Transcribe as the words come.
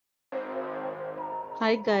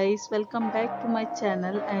Hi guys, welcome back to my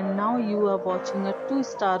channel and now you are watching a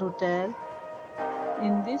 2-star hotel.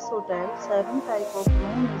 In this hotel, 7 type of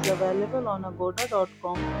room is available on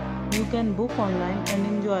agoda.com. You can book online and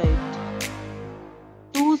enjoy it.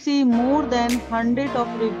 To see more than 100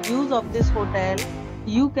 of reviews of this hotel,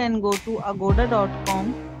 you can go to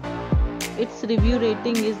agoda.com. Its review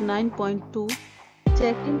rating is 9.2.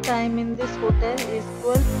 Check-in time in this hotel is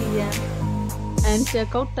 12 p.m. and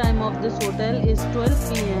checkout time of this hotel is 12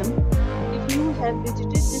 p.m. If you have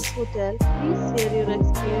visited this hotel, please share your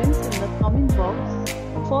experience in the comment box.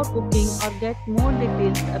 For booking or get more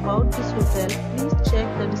details about this hotel, please check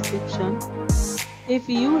the description. If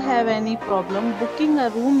you have any problem booking a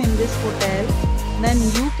room in this hotel, then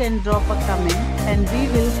you can drop a comment and we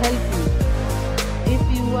will help you. If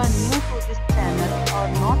you are new to this channel or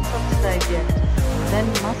not subscribed yet,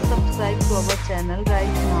 then must subscribe to our channel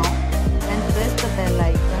right now and press the bell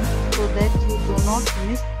icon so that you do not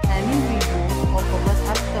miss any video of our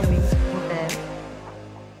upcoming hotel.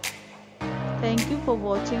 Thank you for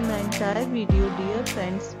watching the entire video dear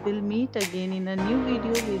friends. We'll meet again in a new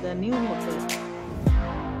video with a new hotel.